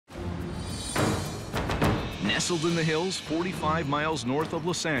Nestled in the hills 45 miles north of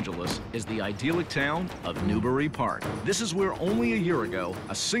Los Angeles is the idyllic town of Newbury Park. This is where only a year ago,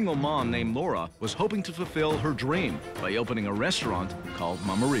 a single mom named Laura was hoping to fulfill her dream by opening a restaurant called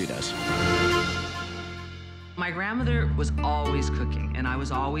Mama Rita's. My grandmother was always cooking, and I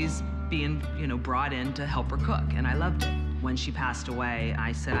was always being, brought in to help her cook, and I loved it. When she passed away,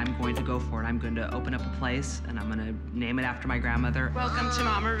 I said, I'm going to go for it. I'm going to open up a place, and I'm going to name it after my grandmother. Welcome to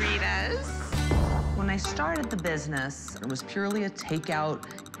Mama Rita's. When I started the business, it was purely a takeout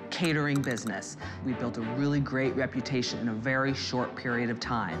catering business. We built a really great reputation in a very short period of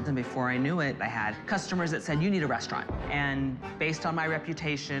time. And before I knew it, I had customers that said, you need a restaurant. And based on my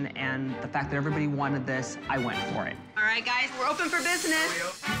reputation and the fact that everybody wanted this, I went for it. All right, guys, we're open for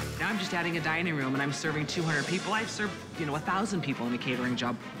business. Now I'm just adding a dining room and I'm serving 200 people. I've served, 1,000 people in a catering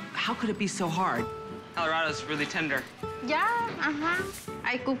job. How could it be so hard? Colorado's really tender. Yeah,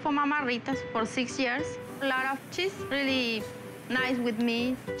 I cooked for Mama Rita's for 6 years. A lot of, she's really nice with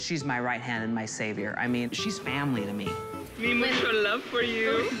me. She's my right hand and my savior. I mean, she's family to me. Me mucho love for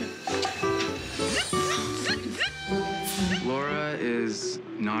you. Laura is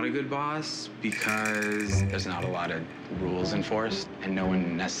not a good boss because there's not a lot of rules enforced and no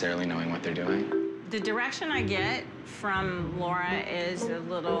one necessarily knowing what they're doing. The direction I get from Laura is a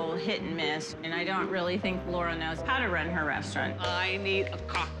little hit and miss, and I don't really think Laura knows how to run her restaurant. I need a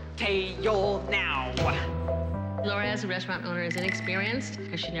cocktail now. Laura, as a restaurant owner, is inexperienced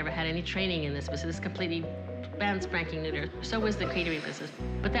because she never had any training in this business. It's completely brand spanking new. So was the catering business.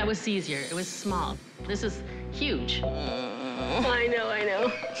 But that was easier. It was small. This is huge. I know.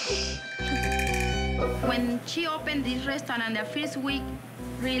 When she opened this restaurant in the first week,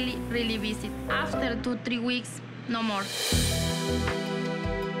 really busy. After 2-3 weeks, no more.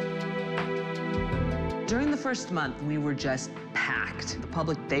 During the first month, we were just packed. The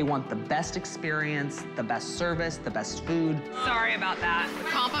public, they want the best experience, the best service, the best food. Sorry about that.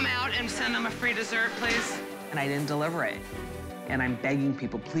 Comp them out and send them a free dessert, please. And I didn't deliver it. And I'm begging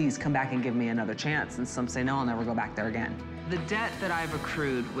people, please come back and give me another chance. And some say, no, I'll never go back there again. The debt that I've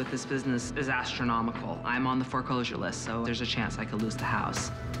accrued with this business is astronomical. I'm on the foreclosure list, so there's a chance I could lose the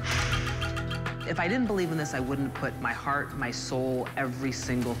house. If I didn't believe in this, I wouldn't put my heart, my soul, every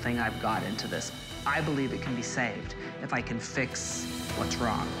single thing I've got into this. I believe it can be saved if I can fix what's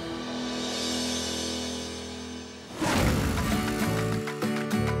wrong.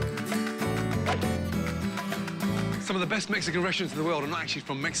 Some of the best Mexican restaurants in the world are not actually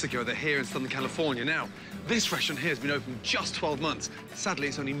from Mexico. They're here in Southern California. Now, this restaurant here has been open just 12 months. Sadly,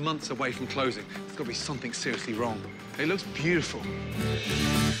 it's only months away from closing. There's got to be something seriously wrong. It looks beautiful.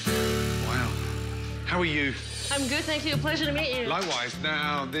 Wow. How are you? I'm good, thank you. Pleasure to meet you. Likewise.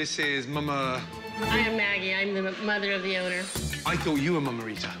 Now, this is Mama... I am Maggie. I'm the mother of the owner. I thought you were Mama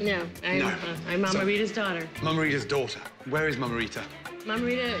Rita. No, I'm Mama Rita's daughter. Mama Rita's daughter. Where is Mama Rita? Mama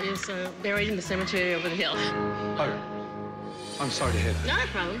Rita is buried in the cemetery over the hill. Oh. I'm sorry to hear that. Not a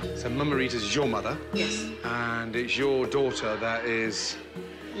problem. So Mama Rita's your mother? Yes. And it's your daughter that is...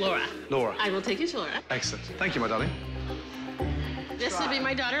 Laura. Laura. I will take you to Laura. Excellent. Thank you, my darling. This will be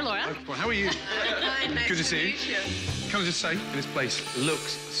my daughter, Laura. Well, how are you? Nice Good to see meet you. Can I just say, this place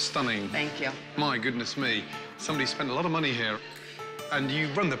looks stunning. Thank you. My goodness me. Somebody spent a lot of money here. And you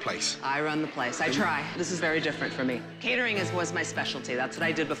run the place. I run the place. I try. This is very different for me. Catering was my specialty. That's what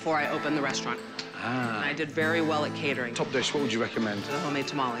I did before I opened the restaurant. Ah. And I did very well at catering. Top dish, what would you recommend? The homemade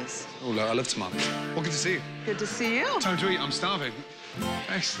tamales. Oh, I love tamales. Well, good to see you. Good to see you. Time to eat. I'm starving.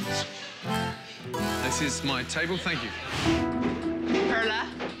 Excellent. This is my table. Thank you. Perla,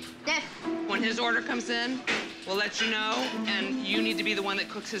 Yes. when his order comes in, we'll let you know, and you need to be the one that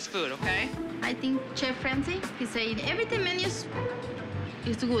cooks his food, okay? I think Chef Ramsay, he said everything menus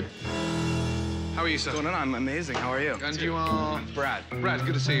is good. How are you, sir? Going on? I'm amazing. How are you? And you are? Brad. Brad,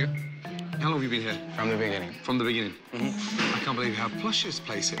 good to see you. How long have you been here? From the beginning. From the beginning? I can't believe how plush this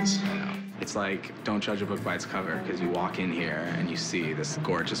place is. I know. It's like, don't judge a book by its cover, because you walk in here and you see this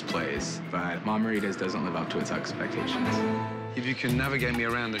gorgeous place, but Mama Rita's doesn't live up to its expectations. If you can navigate me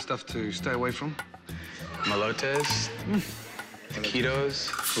around, there's stuff to stay away from. Molotes, taquitos,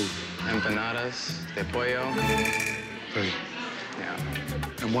 empanadas, de pollo. Brilliant. Yeah.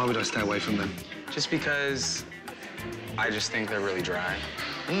 And why would I stay away from them? Just because I just think they're really dry.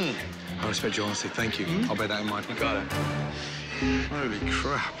 I respect your honesty. Thank you. I'll bear that in mind. Got it. Holy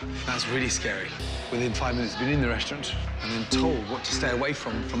crap. That's really scary. Within 5 minutes, been in the restaurant and then told what to stay away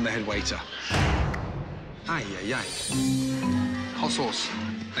from the head waiter. Ay, ay, ay. Hot sauce.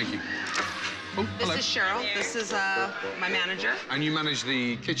 Thank you. Oh, hello. This is Cheryl. This is my manager. And you manage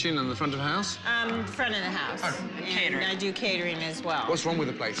the kitchen and the front of the house? Front of the house. Oh. And Catering. I do catering as well. What's wrong with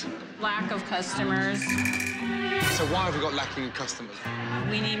the place? Lack of customers. So why have we got lacking in customers?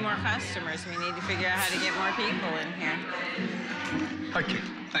 We need more customers. We need to figure out how to get more people in here. Okay,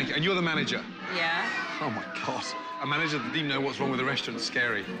 thank you. And you're the manager? Yeah. Oh, my God. A manager that didn't know what's wrong with the restaurant is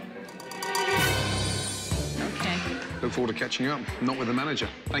scary. Okay. Look forward to catching up. Not with the manager.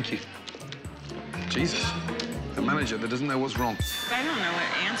 Thank you. Jesus. The manager that doesn't know what's wrong. I don't know what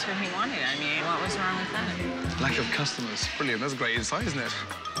answer he wanted. I mean, what was wrong with that? Lack of customers. Brilliant. That's a great insight, isn't it?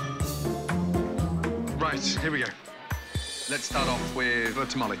 Right, here we go. Let's start off with a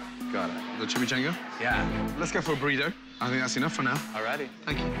tamale. Got it. The chimichanga? Yeah. Let's go for a burrito. I think that's enough for now. Alrighty.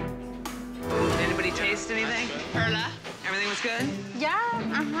 Thank you. Did anybody taste anything? Perla? Everything was good? Yeah,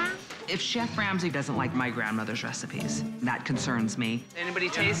 uh-huh. If Chef Ramsay doesn't like my grandmother's recipes, that concerns me. Did anybody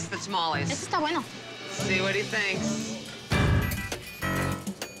taste the tamales? Eso está bueno. See what he thinks.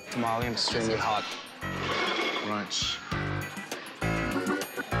 Tamale extremely hot. Right.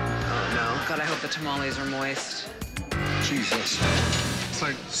 Oh, no. God, I hope the tamales are moist. Jesus. It's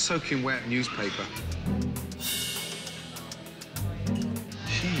like soaking wet newspaper.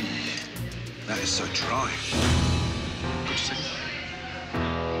 Gee, that is so dry. What you say?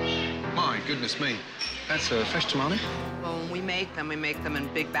 My goodness me. That's a fresh tamale? Well, when we make them in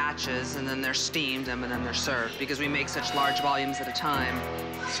big batches, and then they're steamed, and then they're served, because we make such large volumes at a time.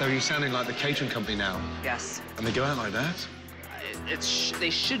 So you're sounding like the catering company now. Yes. And they go out like that? They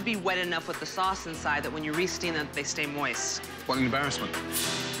should be wet enough with the sauce inside that when you re-steam them, they stay moist. What an embarrassment.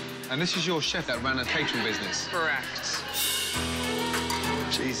 And this is your chef that ran a catering business? Correct.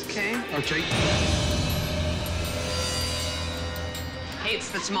 Jesus. Okay. Okay. Hates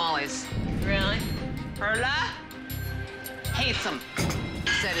the tamales. Really? Perla? Hates them.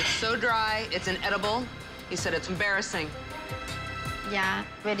 He said it's so dry, it's inedible. He said it's embarrassing. Yeah,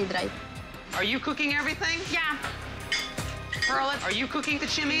 very dry. Are you cooking everything? Yeah, Perla, are you cooking the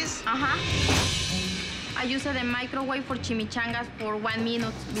chimis? uh-huh. I use the microwave for chimichangas for 1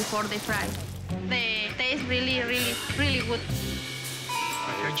 minute before they fry. The taste really, really, really good.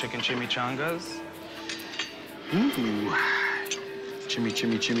 Okay, chicken chimichangas. Ooh.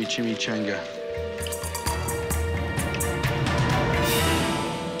 Chimichanga.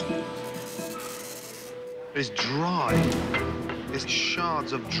 It's dry. It's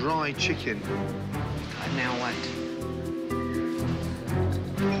shards of dry chicken. Now what?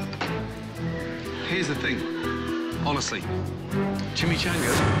 Here's the thing. Honestly,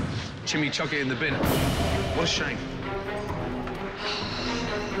 chimichanga, chuck it in the bin. What a shame.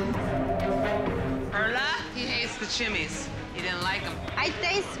 Perla? He hates the chimis. He didn't like them. I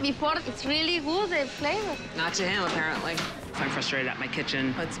taste before, it's really good, the flavor. Not to him, apparently. I'm frustrated at my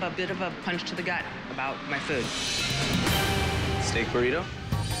kitchen. It's a bit of a punch to the gut about my food. Steak burrito.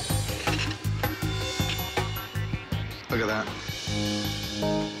 Look at that.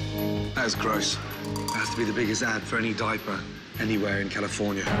 That is gross. That has to be the biggest ad for any diaper anywhere in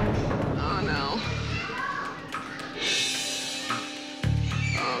California. Oh, no.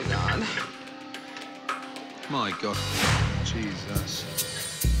 Oh, God. My God. Jesus.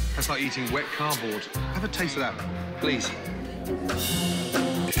 That's like eating wet cardboard. Have a taste of that, please.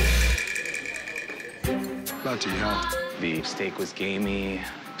 Bloody hell. The steak was gamey.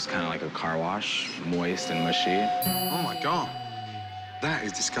 It was kind of like a car wash, moist and mushy. Oh, my God. That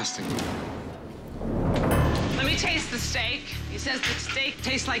is disgusting. Let me taste the steak. He says the steak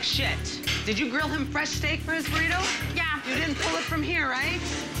tastes like shit. Did you grill him fresh steak for his burrito? Yeah. You didn't pull it from here, right?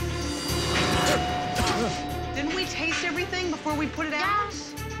 Didn't we taste everything before we put it out?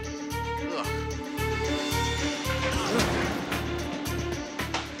 Ugh.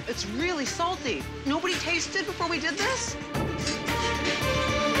 It's really salty. Nobody tasted before we did this?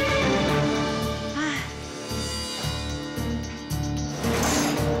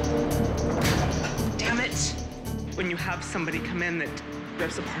 Damn it. When you have somebody come in that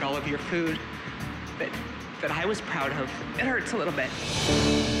rips apart all of your food that I was proud of, it hurts a little bit.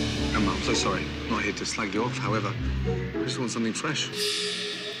 Emma, I'm so sorry. I'm not here to slag you off, however. I just want something fresh.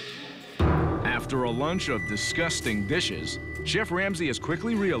 After a lunch of disgusting dishes, Chef Ramsay has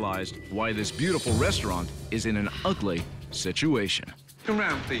quickly realized why this beautiful restaurant is in an ugly situation. Come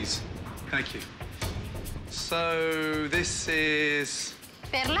round, please. Thank you. So, this is...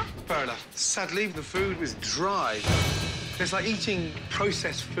 Perla? Perla. Sadly, the food was dry. It's like eating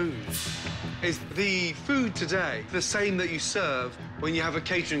processed food. Is the food today the same that you serve when you have a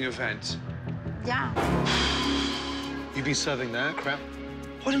catering event? Yeah. You've been serving that crap?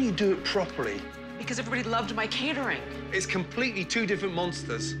 Why don't you do it properly? because everybody loved my catering. It's completely two different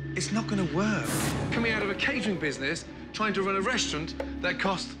monsters. It's not going to work. Coming out of a catering business, trying to run a restaurant that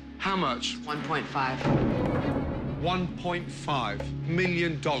cost how much? 1.5. $1.5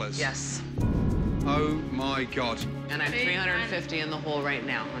 million. Yes. Oh, my God. And I have 350 in the hole right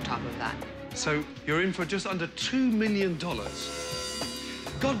now on top of that. So you're in for just under $2 million.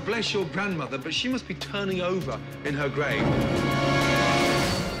 God bless your grandmother, but she must be turning over in her grave.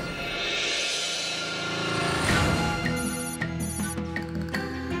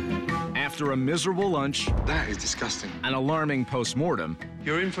 After a miserable lunch, That is disgusting. an alarming post-mortem,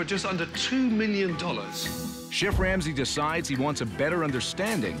 You're in for just under $2 million. Chef Ramsay decides he wants a better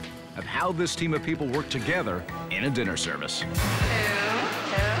understanding of how this team of people work together in a dinner service.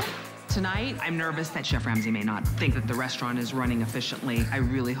 Tonight, I'm nervous that Chef Ramsay may not think that the restaurant is running efficiently. I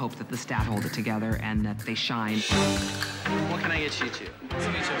really hope that the staff hold it together and that they shine. What can I get you to?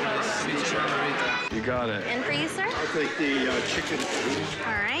 Rita. You got it. And for you, sir? I'll take the chicken.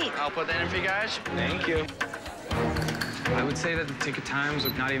 All right. I'll put that in for you guys. Thank you. I would say that the ticket times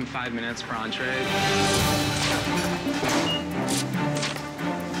are not even 5 minutes per entree.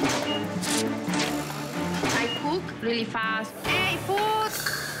 I cook really fast. Hey, food!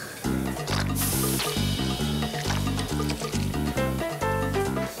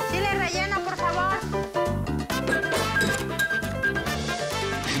 Chile relleno, por favor.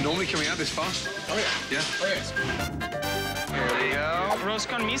 Is it normally coming out this fast? Oh, yeah. Yeah? Oh, yes. Here we go. Arroz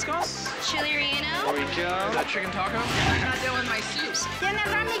con miscos. Chile relleno. There we go. Is that chicken taco? I'm not doing my soups. Tiene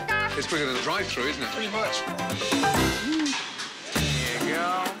rámicas. It's quicker than a drive-through, isn't it? Pretty much. Here you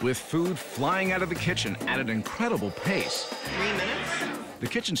go. With food flying out of the kitchen at an incredible pace, 3 minutes? the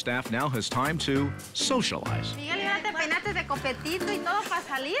kitchen staff now has time to socialize. Miguel, ¿ya te peinaste de copetito y todo para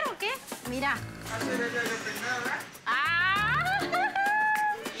salir o qué? Mira. Ah.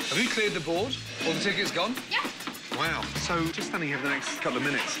 Have you cleared the board? All the tickets gone? Yeah. Wow. So just standing here for the next couple of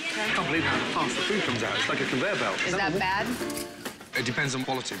minutes. I can't believe how fast the food comes out. It's like a conveyor belt. Is that bad? It depends on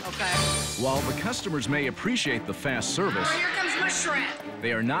quality. Okay. While the customers may appreciate the fast service, Here comes my shrimp.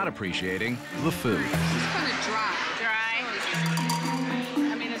 they are not appreciating the food. It's gonna dry. Dry.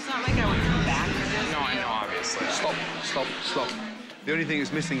 I mean, it's not like I would come back for this. No, I know, obviously. Stop, stop, stop. The only thing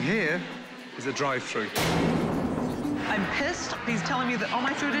that's missing here is a drive-through. I'm pissed. He's telling me that all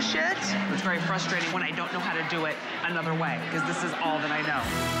my food is shit. It's very frustrating when I don't know how to do it another way, because this is all that I know.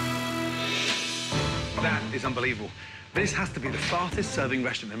 That is unbelievable. This has to be the fastest serving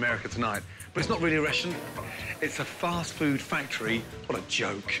restaurant in America tonight. But it's not really a restaurant. It's a fast food factory. What a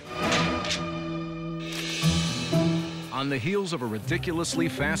joke. On the heels of a ridiculously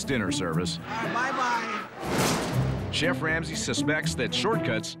fast dinner service, Bye-bye. Chef Ramsay suspects that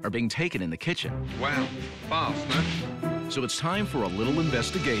shortcuts are being taken in the kitchen. Wow. Fast, no? So it's time for a little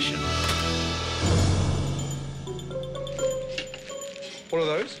investigation. What are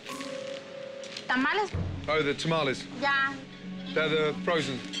those? Tamales. Oh, the tamales. Ya. They're the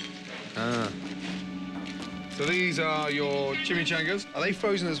frozen. Ah. So these are your chimichangas. Are they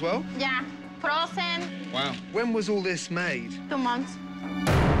frozen as well? Ya. Frozen. Wow. When was all this made? 2 months.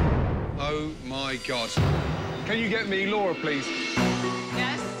 Oh, my God. Can you get me Laura, please?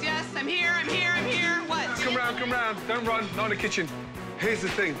 Yes, yes, I'm here, I'm here, I'm here. What? Come round, come round. Don't run, not in the kitchen. Here's the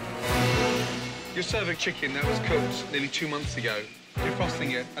thing. You're serving chicken that was cooked nearly 2 months ago.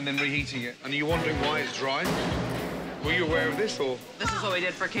 Defrosting it and then reheating it. And you're wondering why it's dry? Were you aware of this, or? This is what we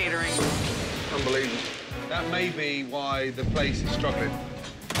did for catering. Unbelievable. That may be why the place is struggling.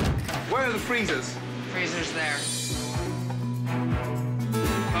 Where are the freezers? Freezer's there.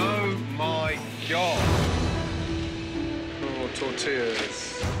 Oh, my God. Oh,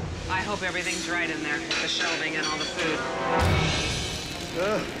 tortillas. I hope everything's right in there, the shelving and all the food.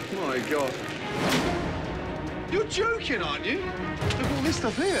 Oh, my God. You're joking, aren't you? Look at all this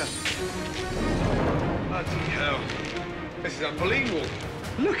stuff here. Bloody hell. This is unbelievable.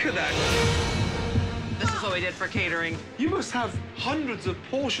 Look at that. This is what we did for catering. You must have hundreds of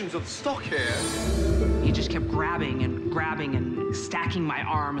portions of stock here. He just kept grabbing and stacking my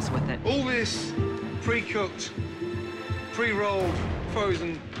arms with it. All this pre-cooked, pre-rolled,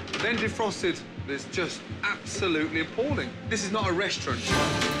 frozen, then defrosted. It's just absolutely appalling. This is not a restaurant.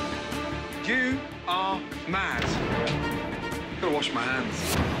 You are mad. Gotta wash my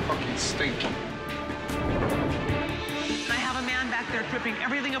hands. Fucking stink. I have a man back there tripping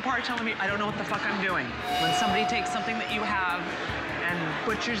everything apart, telling me I don't know what the fuck I'm doing. When somebody takes something that you have and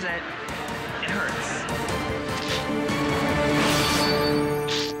butchers it, it hurts.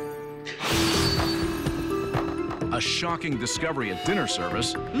 A shocking discovery at dinner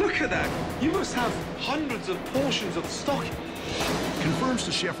service. Look at that. You must have hundreds of portions of stock. confirms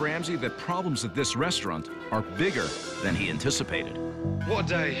to Chef Ramsay that problems at this restaurant are bigger than he anticipated. What a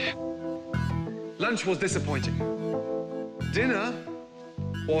day. Lunch was disappointing. Dinner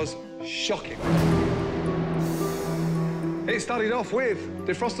was shocking. It started off with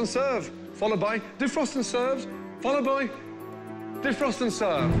defrost and serve, followed by defrost and serve, followed by defrost and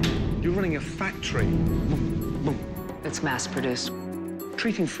serve. You're running a factory. Boom, boom. It's mass-produced.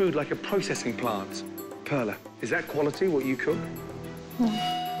 Treating food like a processing plant. Perla, is that quality, what you cook?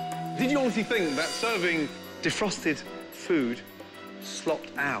 Did you honestly think that serving defrosted food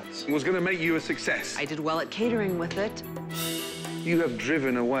slopped out was going to make you a success? I did well at catering with it. You have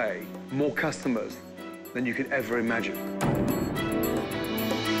driven away more customers than you could ever imagine.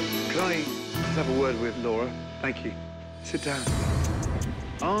 Could I just have a word with Laura? Thank you. Sit down.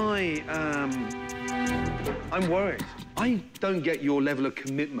 I'm worried. I don't get your level of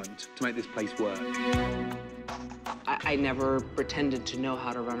commitment to make this place work. I never pretended to know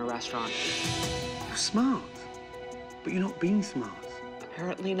how to run a restaurant. You're smart, but you're not being smart.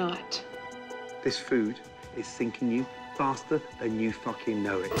 Apparently not. This food is sinking you faster than you fucking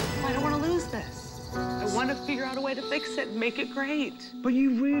know it. I don't want to lose this. I want to figure out a way to fix it and make it great. But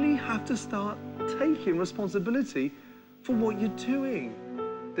you really have to start taking responsibility for what you're doing.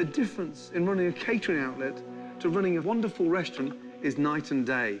 The difference in running a catering outlet to running a wonderful restaurant is night and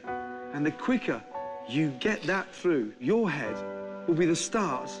day. And the quicker you get that through your head will be the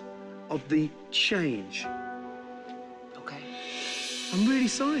start of the change. Okay. I'm really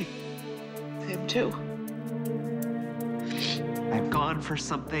sorry. I am too. I've gone for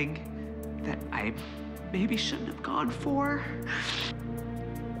something that I maybe shouldn't have gone for.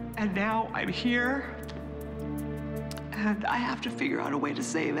 And now I'm here. And I have to figure out a way to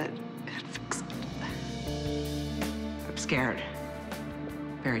save it and fix it. I'm scared.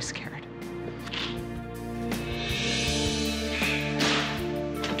 Very scared.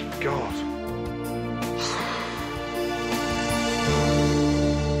 God.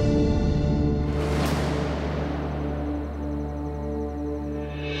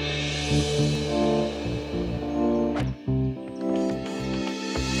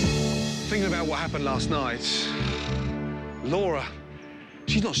 Thinking about what happened last night, Laura,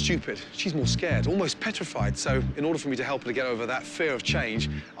 she's not stupid. She's more scared, almost petrified. So in order for me to help her to get over that fear of change,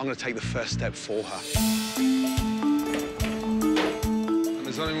 I'm going to take the first step for her. And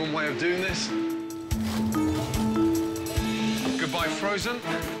there's only one way of doing this. Goodbye, Frozen.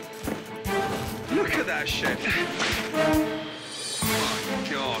 Look at that shit. Oh,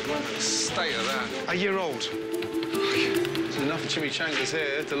 God, look at the state of that. A year old. There's enough chimichangas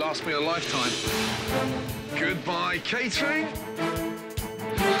here to last me a lifetime. Goodbye, catering.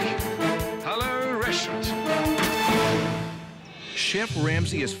 Hello, restaurant. Chef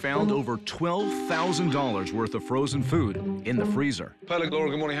Ramsay has found over $12,000 worth of frozen food in the freezer. Perla, Laura,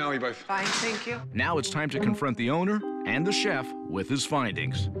 good morning. How are you both? Fine, thank you. Now it's time to confront the owner and the chef with his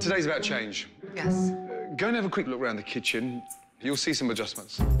findings. Today's about change. Yes. Go and have a quick look around the kitchen. You'll see some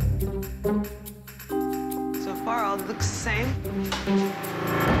adjustments. So far, all looks the same.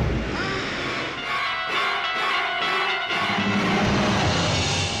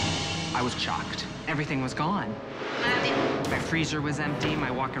 I was shocked. Everything was gone. My freezer was empty,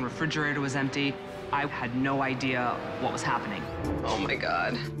 my walk-in refrigerator was empty. I had no idea what was happening. Oh my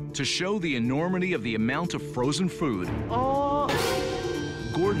God. To show the enormity of the amount of frozen food,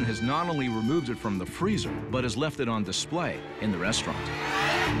 Gordon has not only removed it from the freezer, but has left it on display in the restaurant.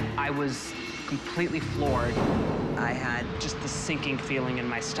 I was completely floored. I had just the sinking feeling in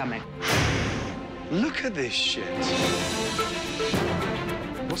my stomach. Look at this shit.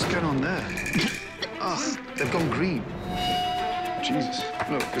 What's going on there? Ah, they've gone green. Jesus.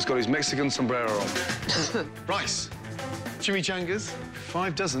 Look, he's got his Mexican sombrero on. Rice, chimichangas,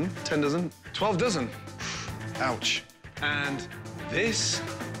 5 dozen, 10 dozen, 12 dozen. Ouch. And this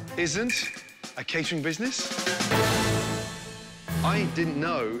isn't a catering business? I didn't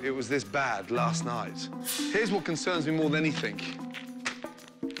know it was this bad last night. Here's what concerns me more than anything.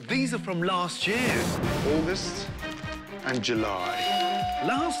 These are from last year, August and July.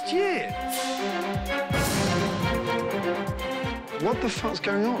 Last year. What the fuck's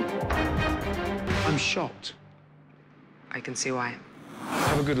going on? I'm shocked. I can see why.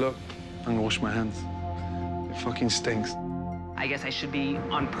 Have a good look. I'm gonna wash my hands. It fucking stinks. I guess I should be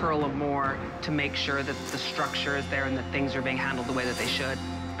on Pearl more to make sure that the structure is there and that things are being handled the way that they should.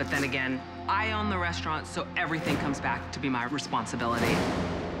 But then again, I own the restaurant, so everything comes back to be my responsibility.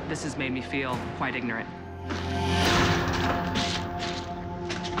 This has made me feel quite ignorant.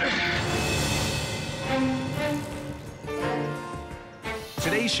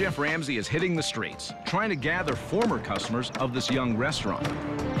 Today's Chef Ramsay is hitting the streets, trying to gather former customers of this young restaurant.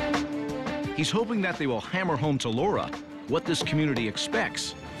 He's hoping that they will hammer home to Laura what this community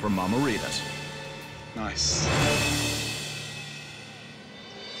expects from Mama Rita's. Nice.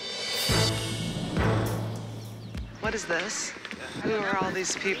 What is this? Who are all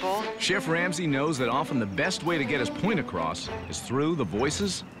these people? Chef Ramsay knows that often the best way to get his point across is through the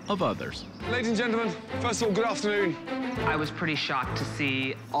voices of others. Ladies and gentlemen, first of all, good afternoon. I was pretty shocked to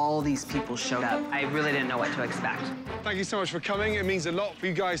see all these people showed up. I really didn't know what to expect. Thank you so much for coming. It means a lot for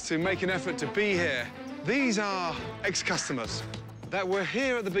you guys to make an effort to be here. These are ex-customers that were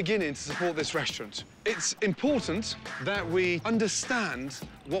here at the beginning to support this restaurant. It's important that we understand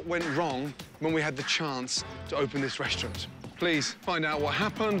what went wrong when we had the chance to open this restaurant. Please find out what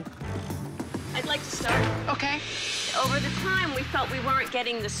happened. I'd like to start. Okay. Over the time, we felt we weren't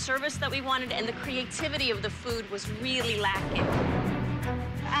getting the service that we wanted, and the creativity of the food was really lacking.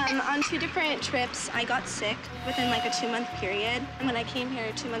 On 2 different trips, I got sick within like a 2-month period. And when I came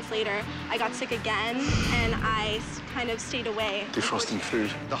here 2 months later, I got sick again, and I kind of stayed away. Defrosting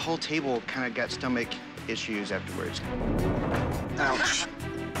food. The whole table kind of got stomach issues afterwards. Ouch.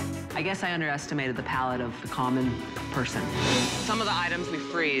 I guess I underestimated the palate of the common person. Some of the items we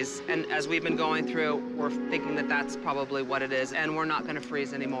freeze, and as we've been going through, we're thinking that that's probably what it is, and we're not going to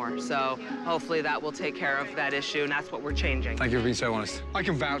freeze anymore. So hopefully that will take care of that issue, and that's what we're changing. Thank you for being so honest. I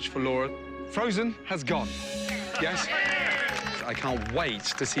can vouch for Laura. Frozen has gone. Yes? I can't wait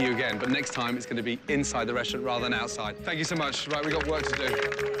to see you again, but next time it's going to be inside the restaurant rather than outside. Thank you so much. Right, we've got work to do.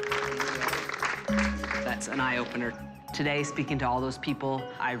 That's an eye-opener. Today, speaking to all those people,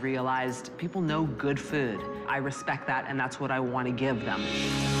 I realized people know good food. I respect that, and that's what I want to give them.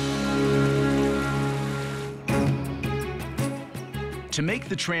 To make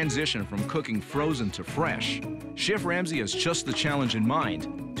the transition from cooking frozen to fresh, Chef Ramsay has just the challenge in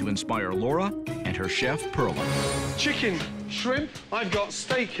mind to inspire Laura and her chef, Perla. Chicken, shrimp. I've got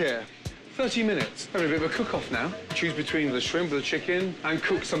steak here. 30 minutes. Having a bit of a cook-off now. Choose between the shrimp or the chicken and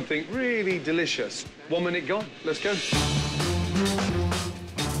cook something really delicious. 1 minute gone. Let's go. It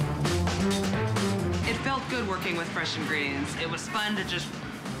felt good working with fresh ingredients. It was fun to just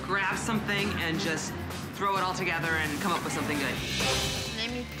grab something and just throw it all together and come up with something good.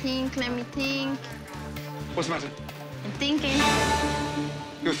 Let me think. What's the matter? I'm thinking.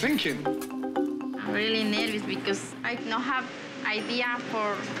 You're thinking? I'm really nervous because I don't have idea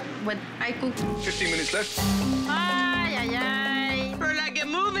for what I cook. 15 minutes left. Ay. Perla, get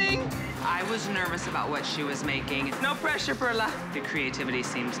moving! I was nervous about what she was making. No pressure, Perla. The creativity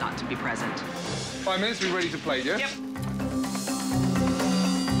seems not to be present. 5 minutes, we're ready to plate, yeah? Yep.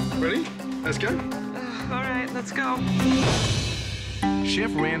 Ready? Let's go. All right, let's go.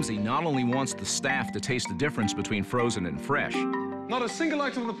 Chef Ramsay not only wants the staff to taste the difference between frozen and fresh, Not a single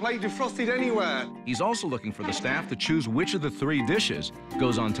item on the plate defrosted anywhere. he's also looking for the staff to choose which of the 3 dishes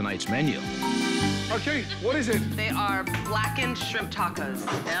goes on tonight's menu. Okay, what is it? They are blackened shrimp tacos.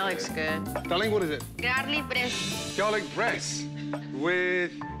 That looks good. Darling, what is it? Garlic breast, Garlic breast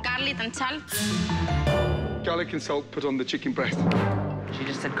with garlic and salt. garlic and salt put on the chicken breast. She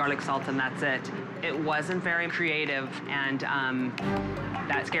just said garlic salt and that's it. It wasn't very creative, and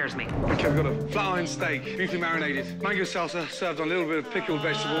that scares me. Okay, we've got a flat iron steak, beautifully marinated. Mango salsa served on a little bit of pickled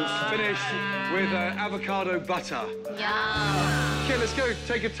vegetables, finished with avocado butter. Yeah. Okay, let's go.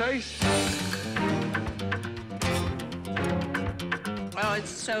 Take a taste. Oh,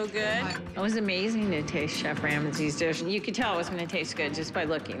 it's so good. It was amazing to taste Chef Ramsay's dish. You could tell it was going to taste good just by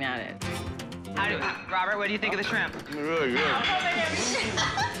looking at it. Robert, what do you think of the shrimp? Really good.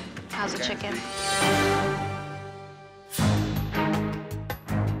 How's the chicken?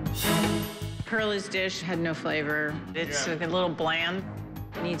 Perla's dish had no flavor. It's a little bland.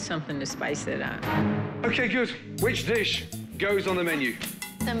 Needs something to spice it up. Okay, good. Which dish goes on the menu?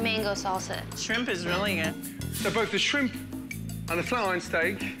 The mango salsa. Shrimp is really good. So both the shrimp and the flat iron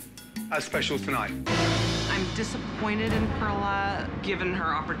steak are specials tonight. I'm disappointed in Perla, given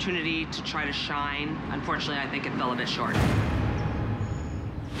her opportunity to try to shine. Unfortunately, I think it fell a bit short.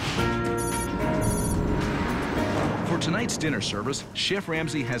 For tonight's dinner service, Chef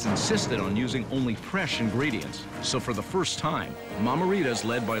Ramsay has insisted on using only fresh ingredients. So for the first time, Mama Rita's,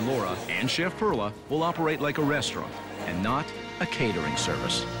 led by Laura, and Chef Perla will operate like a restaurant and not a catering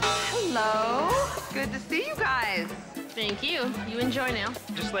service. Hello. Good to see you guys. Thank you. You enjoy now.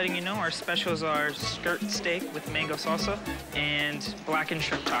 Just letting you know, our specials are skirt steak with mango salsa and blackened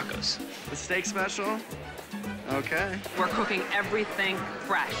shrimp tacos. The steak special? Okay. We're cooking everything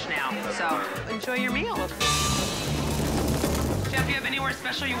fresh now, so enjoy your meal. Chef, do you have anywhere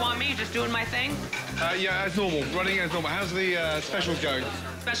special you want me? Just doing my thing? Yeah, as normal. Running as normal. How's the specials going?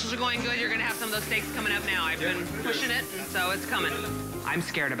 Specials are going good. You're gonna have some of those steaks coming up now. I've been pushing it, and so it's coming. I'm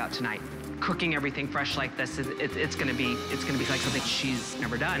scared about tonight. Cooking everything fresh like this, it's gonna be like something she's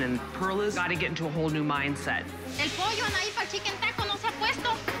never done. And Perla's got to get into a whole new mindset. El pollo Anaí para chicken taco no se ha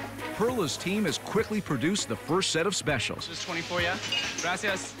puesto. Perla's team has quickly produced the first set of specials. This is 24, yeah?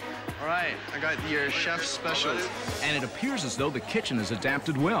 Gracias. All right, I got your chef's specials. And it appears as though the kitchen has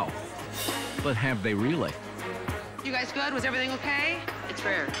adapted well. But have they really? You guys good? Was everything okay? It's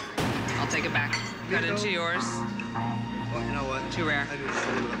rare. I'll take it back. Cut into yours. Well, you know what? Too rare. I just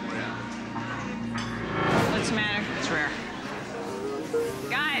a little bit more, yeah. What's the matter? It's rare.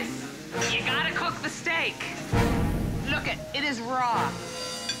 Guys, you gotta cook the steak. Look it is raw.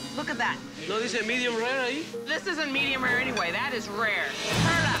 Look at that. No dice medium rare ahí? This isn't medium rare anyway. That is rare.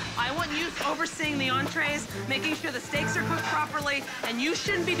 Perla, I want you overseeing the entrees, making sure the steaks are cooked properly, and you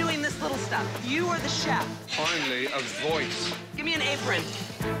shouldn't be doing this little stuff. You are the chef. Finally, a voice. Give me an apron.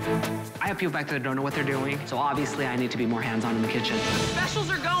 I have people back there that don't know what they're doing, so obviously I need to be more hands-on in the kitchen. Specials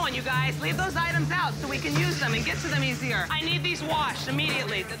are going, you guys. Leave those items out so we can use them and get to them easier. I need these washed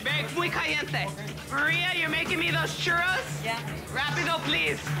immediately. Very muy caliente. Maria, you're making me those churros? Yeah. Rapido,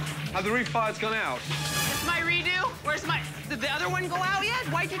 please. Have the refires gone out? It's my redo. Where's my... Did the other one go out yet?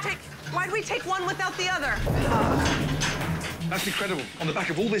 Why'd we take one without the other? That's incredible. On the back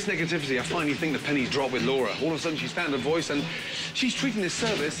of all this negativity, I finally think the penny's dropped with Laura. All of a sudden, she's found her voice, and she's treating this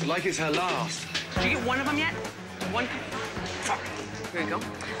service like it's her last. Did you get one of them yet? One? Fuck. Here you go.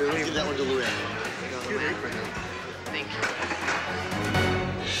 Give that one to Laura. Thank you.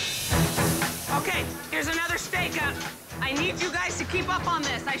 Okay, here's another steak. I need you guys to keep up on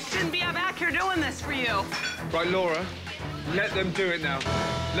this. I shouldn't be back here doing this for you. Right, Laura, let them do it now.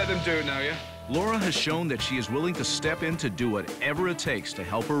 Let them do it now, yeah? Laura has shown that she is willing to step in to do whatever it takes to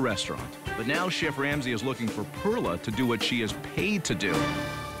help her restaurant. But now Chef Ramsay is looking for Perla to do what she is paid to do,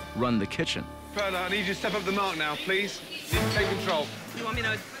 run the kitchen. Perla, I need you to step up the mark now, please. You need to take control. You want me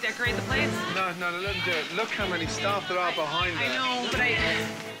to decorate the plates? No, let them do it. Look how many staff there are behind there. I know, but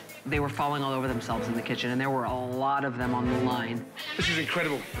They were falling all over themselves in the kitchen, and there were a lot of them on the line. This is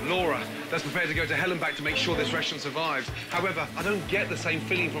incredible. Laura, that's prepared to go to hell and back to make sure this restaurant survives. However, I don't get the same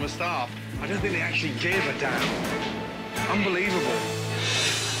feeling from a staff. I don't think they actually give a damn. Unbelievable.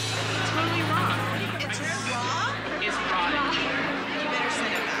 Totally wrong. It's raw? It's raw. You better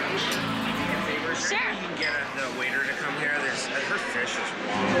send it back. Sure. You can get the waiter to come here. Her fish is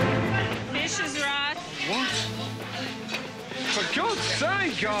raw. Fish is raw. What? For God's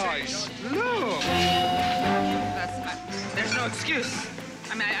sake, guys! Look! There's no excuse.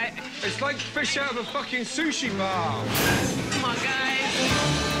 I mean, It's like fish out of a fucking sushi bar. Come on, guys.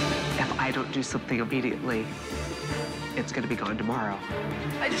 If I don't do something immediately, it's gonna be gone tomorrow.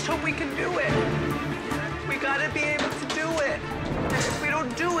 I just hope we can do it. We gotta be able to do it. If we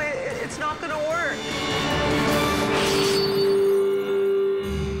don't do it, it's not gonna work.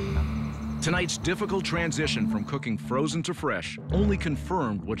 Tonight's difficult transition from cooking frozen to fresh only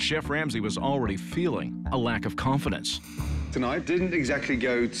confirmed what Chef Ramsay was already feeling, a lack of confidence. Tonight didn't exactly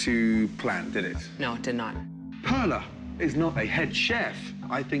go to plan, did it? No, it did not. Perla is not a head chef.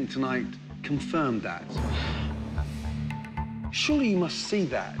 I think tonight confirmed that. Surely you must see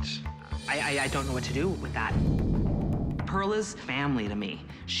that. I don't know what to do with that. Perla's family to me.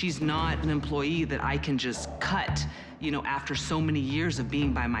 She's not an employee that I can just cut, you know, after so many years of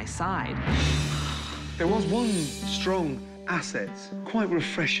being by my side. There was one strong asset, quite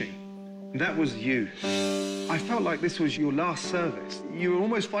refreshing. That was you. I felt like this was your last service. You were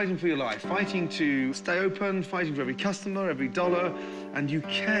almost fighting for your life, fighting to stay open, fighting for every customer, every dollar, and you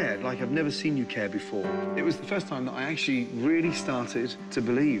cared like I've never seen you care before. It was the first time that I actually really started to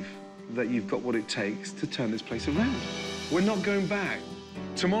believe that you've got what it takes to turn this place around. We're not going back.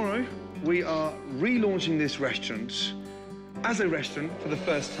 Tomorrow, we are relaunching this restaurant as a restaurant for the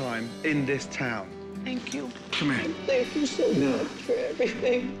first time in this town. Thank you. Come here. Thank you so much for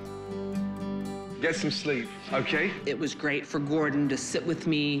everything. Get some sleep, okay? It was great for Gordon to sit with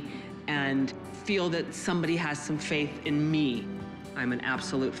me and feel that somebody has some faith in me. I'm an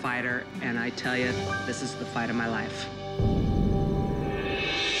absolute fighter, and I tell you, this is the fight of my life.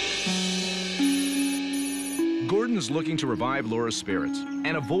 Gordon is looking to revive Laura's spirits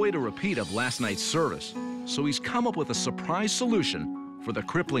and avoid a repeat of last night's service, so he's come up with a surprise solution for the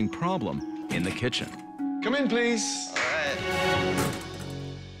crippling problem in the kitchen. Come in, please. All right.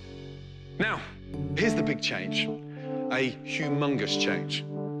 Now, here's the big change. A humongous change.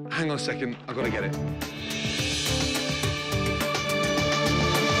 Hang on a second, I've got to get it.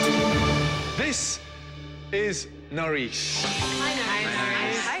 This is Naris. Hi,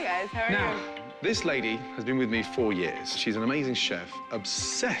 Naris. Hi, guys. How are Now, you? This lady has been with me 4 years. She's an amazing chef,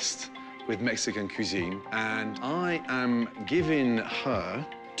 obsessed with Mexican cuisine, and I am giving her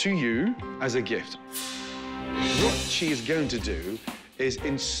to you as a gift. What she is going to do is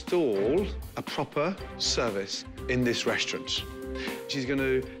install a proper service in this restaurant. She's going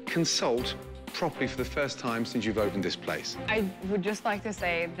to consult properly for the first time since you've opened this place. I would just like to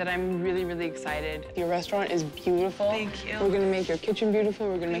say that I'm really, really excited. Your restaurant is beautiful. Thank you. We're going to make your kitchen beautiful.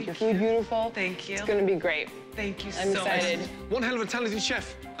 We're going to make your food beautiful. Thank you. It's going to be great. Thank you I'm so excited. much. One hell of a talented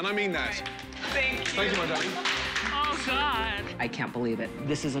chef, and I mean that. Thank you. Thank you, my darling. Oh, God. I can't believe it.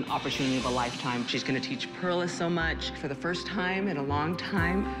 This is an opportunity of a lifetime. She's going to teach Perla so much. For the first time in a long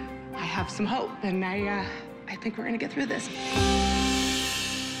time, I have some hope, and I think we're going to get through this.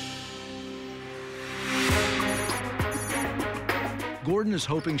 Gordon is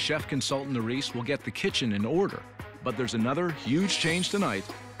hoping chef consultant Nerys will get the kitchen in order. But there's another huge change tonight,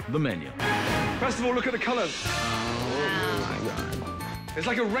 the menu. First of all, look at the colors. Oh, my God. It's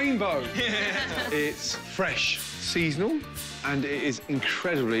like a rainbow. It's fresh, seasonal, and it is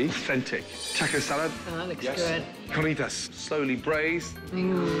incredibly authentic. Taco salad. Oh, that looks good. Carnitas, slowly braised.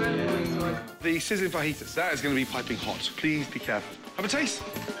 The sizzling fajitas, that is going to be piping hot. Please be careful. Have a taste.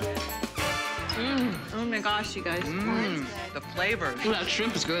 Oh my gosh, you guys. The flavor. Ooh, that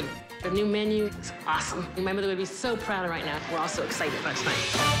shrimp is good. The new menu is awesome. My mother would be so proud right now. We're all so excited about tonight.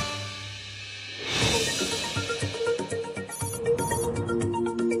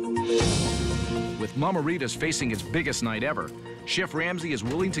 With Mama Rita's facing its biggest night ever, Chef Ramsay is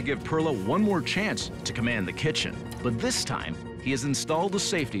willing to give Perla one more chance to command the kitchen. But this time, he has installed a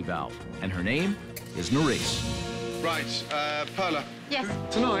safety valve, and her name is Nerys. Right, Perla. Yes.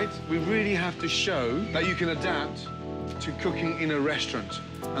 Tonight, we really have to show that you can adapt to cooking in a restaurant,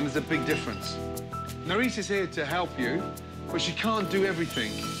 and there's a big difference. Nerys is here to help you, but she can't do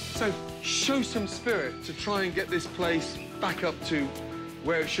everything. So show some spirit to try and get this place back up to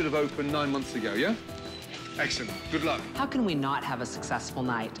where it should have opened 9 months ago, yeah? Excellent. Good luck. How can we not have a successful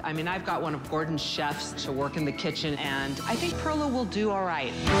night? I mean, I've got one of Gordon's chefs to work in the kitchen, and I think Perla will do all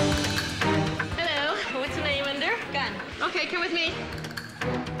right. Hello. What's the name under? Gun. Okay, come with me.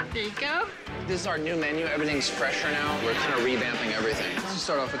 There you go. This is our new menu. Everything's fresher now. We're kind of revamping everything. Let's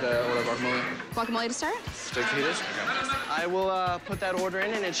start off with the order of guacamole. Guacamole to start? Taquitos? I will put that order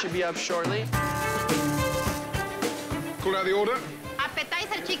in, and it should be up shortly. Call out the order.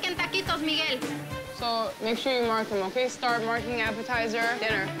 Appetizer chicken taquitos, Miguel. So make sure you mark them, okay? Start marking appetizer,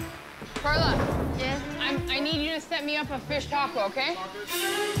 dinner. Perla. Yes? I need you to set me up a fish taco, okay?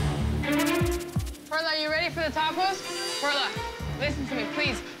 Perla, are you ready for the tacos? Perla, listen to me,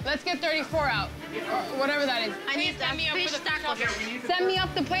 please. Let's get 34 out, or whatever that is. I need set me up fish for the tacos. Set me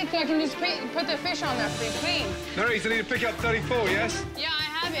up the plate so I can just put the fish on there for you, please. Nerys, I need to pick up 34, yes? Yeah, I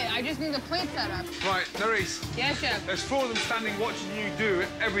have it. I just need the plate set up. Right, Nerys. Yes, chef. There's 4 of them standing watching you do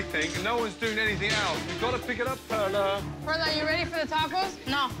everything, and no one's doing anything else. You've got to pick it up, Perla. Perla, are you ready for the tacos?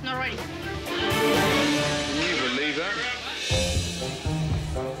 No, not ready. Can you believe that?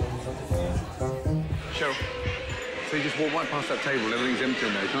 Cheryl. So you just walk right past that table, everything's empty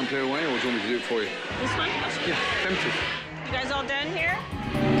in there. You can't clear away, or do you want me to do it for you? This one? Yeah, it's empty. You guys all done here?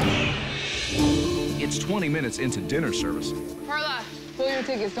 It's 20 minutes into dinner service, Perla, pull your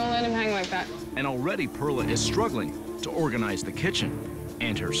tickets. Don't let him hang like that. and already Perla is struggling to organize the kitchen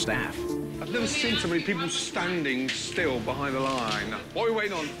and her staff. I've never seen so many people standing still behind the line. What are we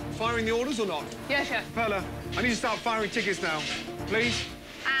waiting on? Firing the orders or not? Yes, chef. Perla, I need to start firing tickets now. Please?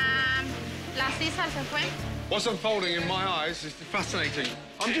 La César se fue. What's unfolding in my eyes is fascinating.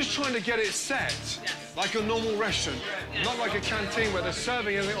 I'm just trying to get it set like a normal restaurant, not like a canteen where they're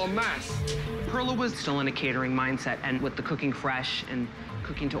serving everything en masse. Perla was still in a catering mindset, and with the cooking fresh and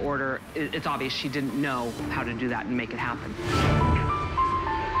cooking to order, it's obvious she didn't know how to do that and make it happen.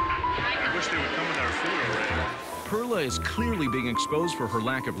 I wish they would come with our food already. Perla is clearly being exposed for her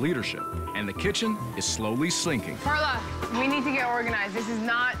lack of leadership, and the kitchen is slowly sinking. Perla, we need to get organized. This is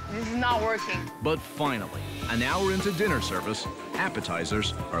not working. But finally, an hour into dinner service,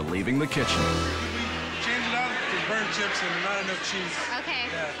 appetizers are leaving the kitchen. Change it up to burnt chips and not enough cheese. Okay.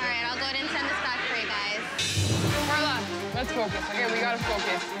 All right, I'll go ahead and send the stock for you guys. Perla, let's focus. Okay, we gotta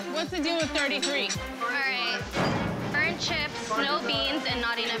focus. What's the deal with 33? All right. Burnt chips, no beans, and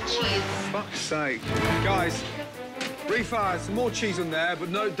not enough cheese. Fuck's sake. Guys, refire some more cheese on there, but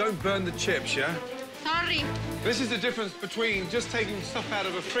no, don't burn the chips, yeah? Sorry. This is the difference between just taking stuff out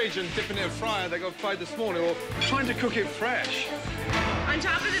of a fridge and dipping it in a fryer that got fried this morning, or trying to cook it fresh. On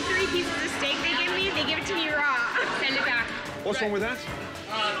top of the 3 pieces of steak they give it to me raw. Send it back. What's wrong with that?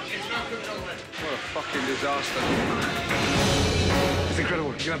 It's not cooked all the way. What a fucking disaster. It's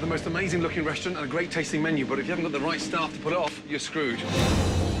incredible. You can have the most amazing-looking restaurant and a great-tasting menu, but if you haven't got the right staff to pull it off, you're screwed.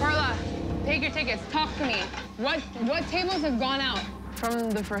 Perla, take your tickets. Talk to me. What tables have gone out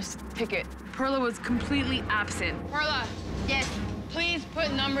from the first ticket? Perla was completely absent. Perla. Yes. Please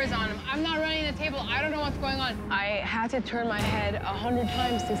put numbers on them. I'm not running the table. I don't know what's going on. I had to turn my head 100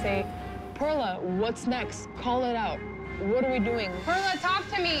 times to say, Perla, what's next? Call it out. What are we doing? Perla, talk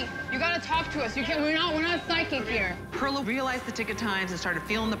to me. You gotta talk to us. We're not psychic here. Perla realized the ticket times and started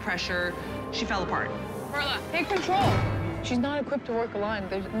feeling the pressure. She fell apart. Perla, take control. She's not equipped to work a line.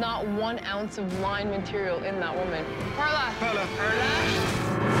 There's not 1 ounce of line material in that woman. Perla. Perla. Perla.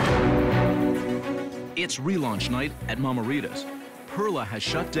 It's relaunch night at Mama Rita's. Perla has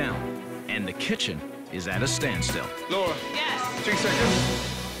shut down, and the kitchen is at a standstill. Laura. Yes. 2 seconds.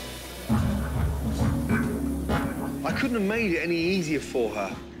 I couldn't have made it any easier for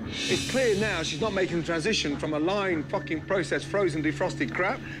her. It's clear now she's not making the transition from a line fucking processed, frozen, defrosted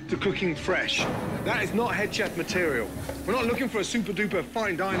crap to cooking fresh. That is not head chef material. We're not looking for a super-duper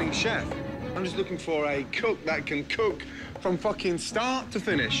fine dining chef. I'm just looking for a cook that can cook from fucking start to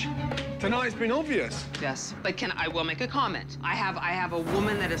finish. Tonight's been obvious. Yes, but I will make a comment. I have a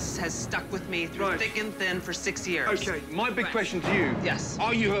woman that has stuck with me through thick and thin for 6 years. Okay, my big question to you. Yes.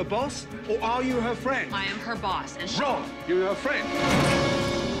 Are you her boss or are you her friend? I am her boss, and Wrong. You're her friend.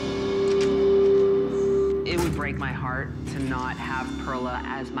 It would break my heart to not have Perla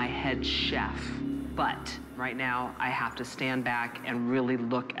as my head chef. But right now, I have to stand back and really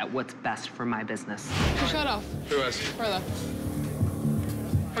look at what's best for my business. Shut off. Who else? Perla.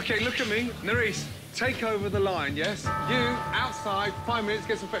 Okay, look at me. Nerys, take over the line, yes? You, outside, 5 minutes,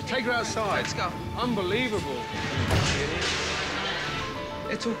 get some fresh. Take her outside. Let's go. Unbelievable.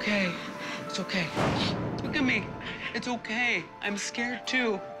 It's okay. It's okay. Look at me. It's okay. I'm scared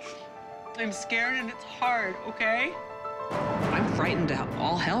too. I'm scared and it's hard, okay? I'm frightened to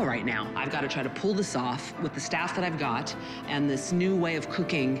all hell right now. I've got to try to pull this off with the staff that I've got and this new way of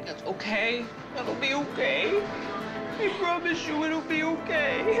cooking. It's okay. It'll be okay. I promise you it'll be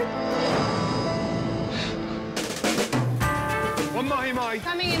okay. One mahi-mahi.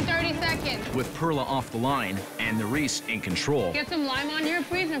 Coming in 30 seconds. With Perla off the line and Nerys in control, Get some lime on here,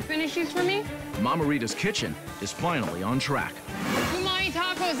 please, and finish these for me. Mama Rita's kitchen is finally on track. Umami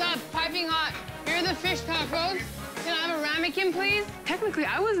tacos up, piping hot. Here are the fish tacos. Can I have a ramekin, please? Technically,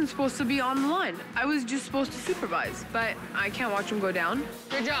 I wasn't supposed to be on the line. I was just supposed to supervise, but I can't watch him go down.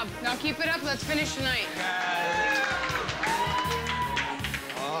 Good job. Now keep it up. Let's finish tonight.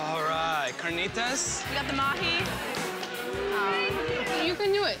 All right, carnitas. We got the mahi. You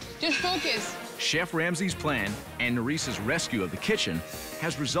can do it. Just focus. Chef Ramsay's plan and Nerys's rescue of the kitchen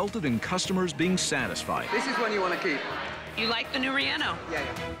has resulted in customers being satisfied. This is one you want to keep. You like the new Riano? Yeah.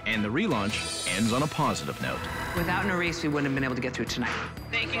 And the relaunch ends on a positive note. Without Nerys, we wouldn't have been able to get through tonight.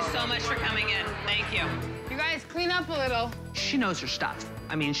 Thank you so much for coming in. Thank you. You guys clean up a little. She knows her stuff.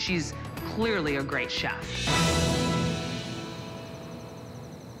 I mean, she's clearly a great chef.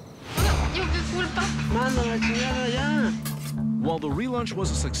 While the relaunch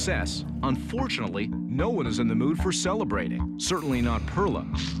was a success, unfortunately, no one is in the mood for celebrating. Certainly not Perla,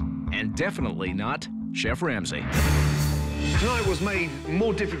 and definitely not Chef Ramsay. Tonight was made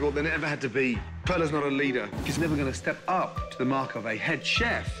more difficult than it ever had to be. Perla's not a leader. She's never going to step up to the mark of a head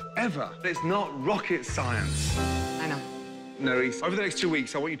chef, ever. It's not rocket science. I know. Nerys, over the next 2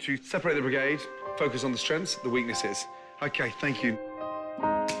 weeks, I want you to separate the brigade, focus on the strengths, the weaknesses. Okay, thank you.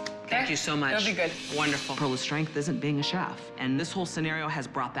 Thank you so much. That'll be good. Wonderful. Perla's strength isn't being a chef. And this whole scenario has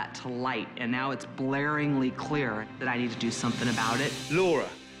brought that to light. And now it's blaringly clear that I need to do something about it. Laura,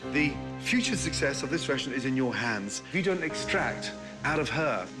 the future success of this restaurant is in your hands. If you don't extract out of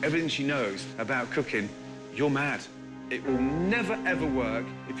her everything she knows about cooking, you're mad. It will never, ever work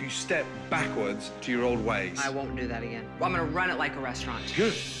if you step backwards to your old ways. I won't do that again. Well, I'm going to run it like a restaurant.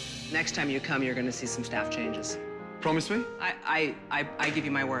 Good. Next time you come, you're going to see some staff changes. Promise me? I give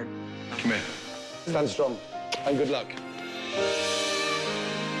you my word. Come here. Stand strong, and good luck.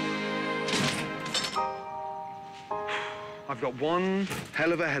 I've got one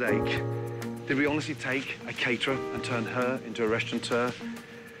hell of a headache. Did we honestly take a caterer and turn her into a restaurateur?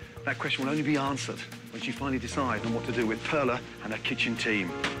 That question will only be answered when she finally decides on what to do with Perla and her kitchen team.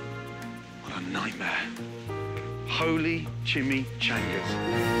 What a nightmare. Holy chimichangas.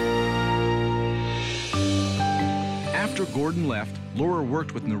 After Gordon left, Laura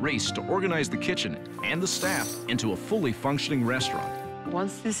worked with Nerys to organize the kitchen and the staff into a fully functioning restaurant.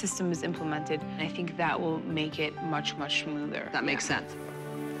 Once the system is implemented, I think that will make it much, much smoother. That makes sense.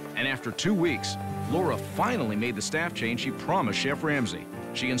 And after 2 weeks, Laura finally made the staff change she promised Chef Ramsay.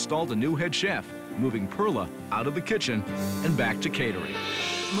 She installed a new head chef moving Perla out of the kitchen and back to catering.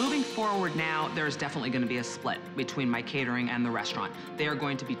 Moving forward now, there's definitely going to be a split between my catering and the restaurant. They are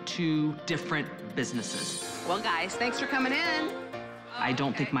going to be two different businesses. Well, guys, thanks for coming in. I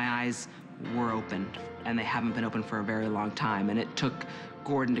don't think my eyes were opened, and they haven't been open for a very long time. And it took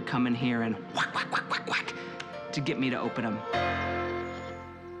Gordon to come in here and whack, whack, whack, whack, whack, to get me to open them.